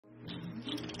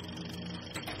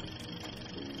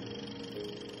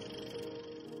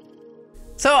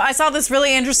So I saw this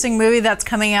really interesting movie that's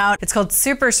coming out. It's called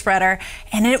Superspreader,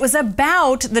 and it was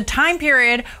about the time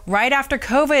period right after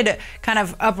COVID kind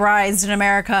of uprised in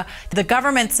America. The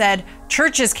government said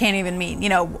churches can't even meet,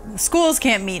 schools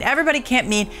can't meet, everybody can't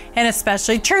meet, and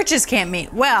especially churches can't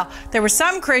meet. Well, there were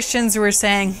some Christians who were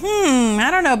saying, I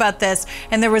don't know about this.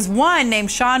 And there was one named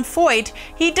Sean Foyt.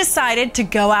 He decided to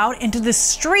go out into the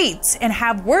streets and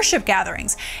have worship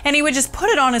gatherings. And he would just put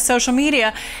it on his social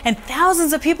media, and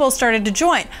thousands of people started to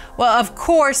join. Well, of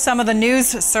course, some of the news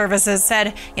services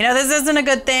said, this isn't a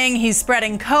good thing. He's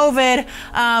spreading COVID.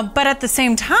 But at the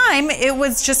same time, it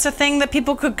was just a thing that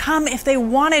people could come if they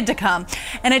wanted to come.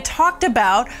 And it talked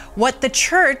about what the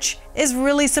church is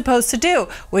really supposed to do,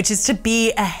 which is to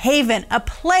be a haven, a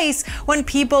place when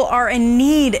people are in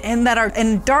need and that are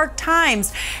in dark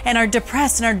times and are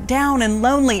depressed and are down and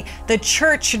lonely. The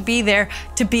church should be there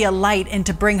to be a light and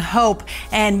to bring hope.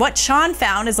 And what Sean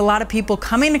found is a lot of people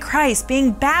coming to Christ,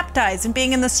 being baptized and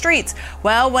being in the streets.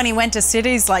 Well, when he went to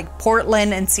cities like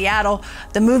Portland and Seattle,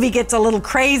 the movie gets a little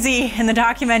crazy and the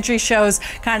documentary shows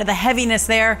kind of the heaviness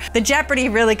there. The jeopardy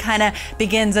really kind of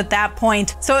begins at that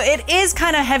point. So it is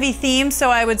kind of heavy theme, so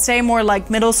I would say more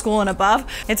like middle school and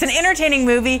above. It's an entertaining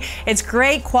movie. It's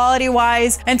great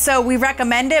quality-wise, and so we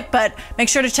recommend it, but make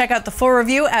sure to check out the full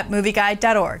review at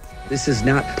movieguide.org. This is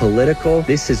not political.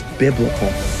 This is biblical.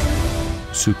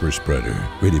 Superspreader,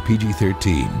 rated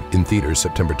PG-13, in theaters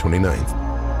September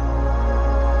 29th.